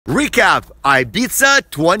Recap Ibiza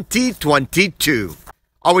 2022.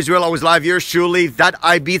 Always real, always live. Yours truly, that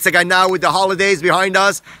Ibiza guy. Now with the holidays behind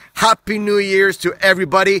us, Happy New Year's to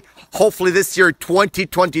everybody. Hopefully this year,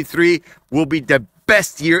 2023, will be the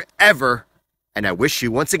best year ever. And I wish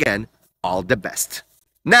you once again all the best.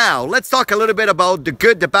 Now, let's talk a little bit about the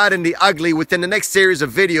good, the bad, and the ugly within the next series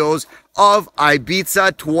of videos of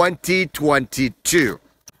Ibiza 2022.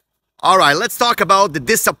 All right, let's talk about the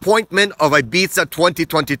disappointment of Ibiza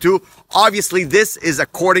 2022. Obviously, this is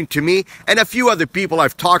according to me and a few other people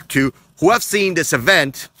I've talked to who have seen this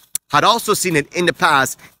event, had also seen it in the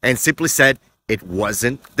past, and simply said it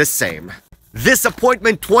wasn't the same.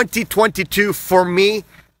 Disappointment 2022 for me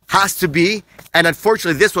has to be, and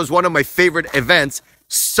unfortunately this was one of my favorite events,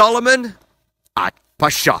 Solomun at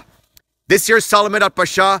Pacha. This year's Solomun at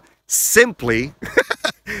Pacha simply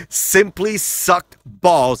sucked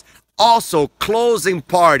balls. Also, closing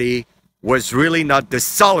party was really not the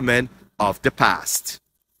Solomun of the past.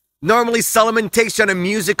 Normally, Solomun takes you on a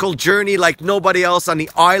musical journey like nobody else on the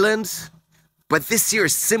island, but this year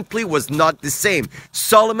simply was not the same.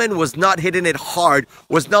 Solomun was not hitting it hard,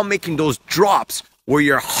 was not making those drops where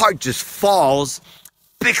your heart just falls,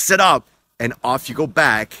 picks it up, and off you go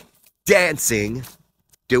back, dancing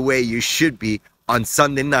the way you should be on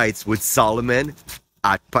Sunday nights with Solomun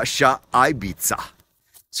at Pacha Ibiza.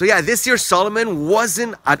 So yeah, this year Solomun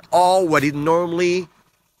wasn't at all what it normally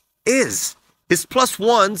is. His plus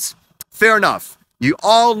ones, fair enough. You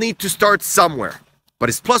all need to start somewhere. But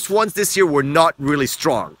his plus ones this year were not really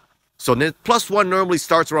strong. So the plus one normally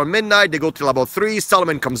starts around midnight. They go till about 3.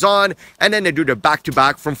 Solomun comes on. And then they do their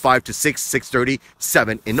back-to-back from 5 to 6, 6:30,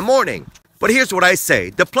 7 in the morning. But here's what I say.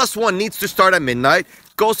 The plus one needs to start at midnight,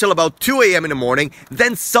 goes till about 2 a.m. in the morning.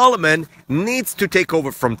 Then Solomun needs to take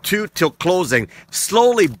over from 2 till closing.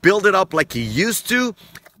 Slowly build it up like he used to.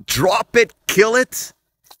 Drop it, kill it.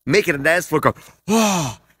 Make it a dance floor, go,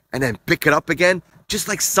 oh, and then pick it up again, just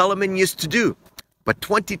like Solomun used to do. But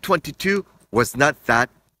 2022 was not that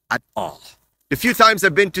at all. The few times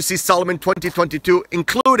I've been to see Solomun 2022,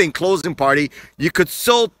 including closing party, you could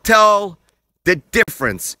so tell the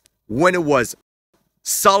difference when it was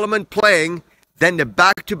Solomun playing, then the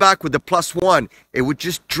back-to-back with the plus one. It would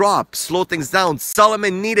just drop, slow things down.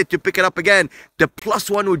 Solomun needed to pick it up again. The plus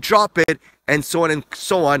one would drop it, and so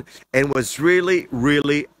on, and was really,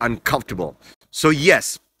 really uncomfortable. So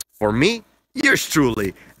yes, for me, yours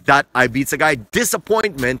truly, that Ibiza guy,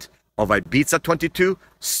 disappointment of Ibiza 22,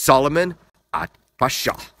 Solomun at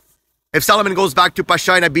Pacha. If Solomun goes back to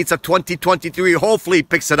Pacha in Ibiza 2023, hopefully he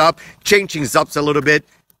picks it up, change things up a little bit.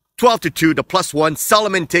 12 to 2, the plus one,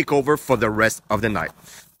 Solomun take over for the rest of the night.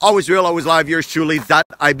 Always real, always live, yours truly, that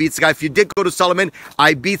Ibiza guy. If you did go to Solomun,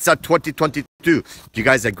 Ibiza 2022, do you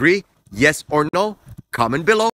guys agree? Yes or no? Comment below.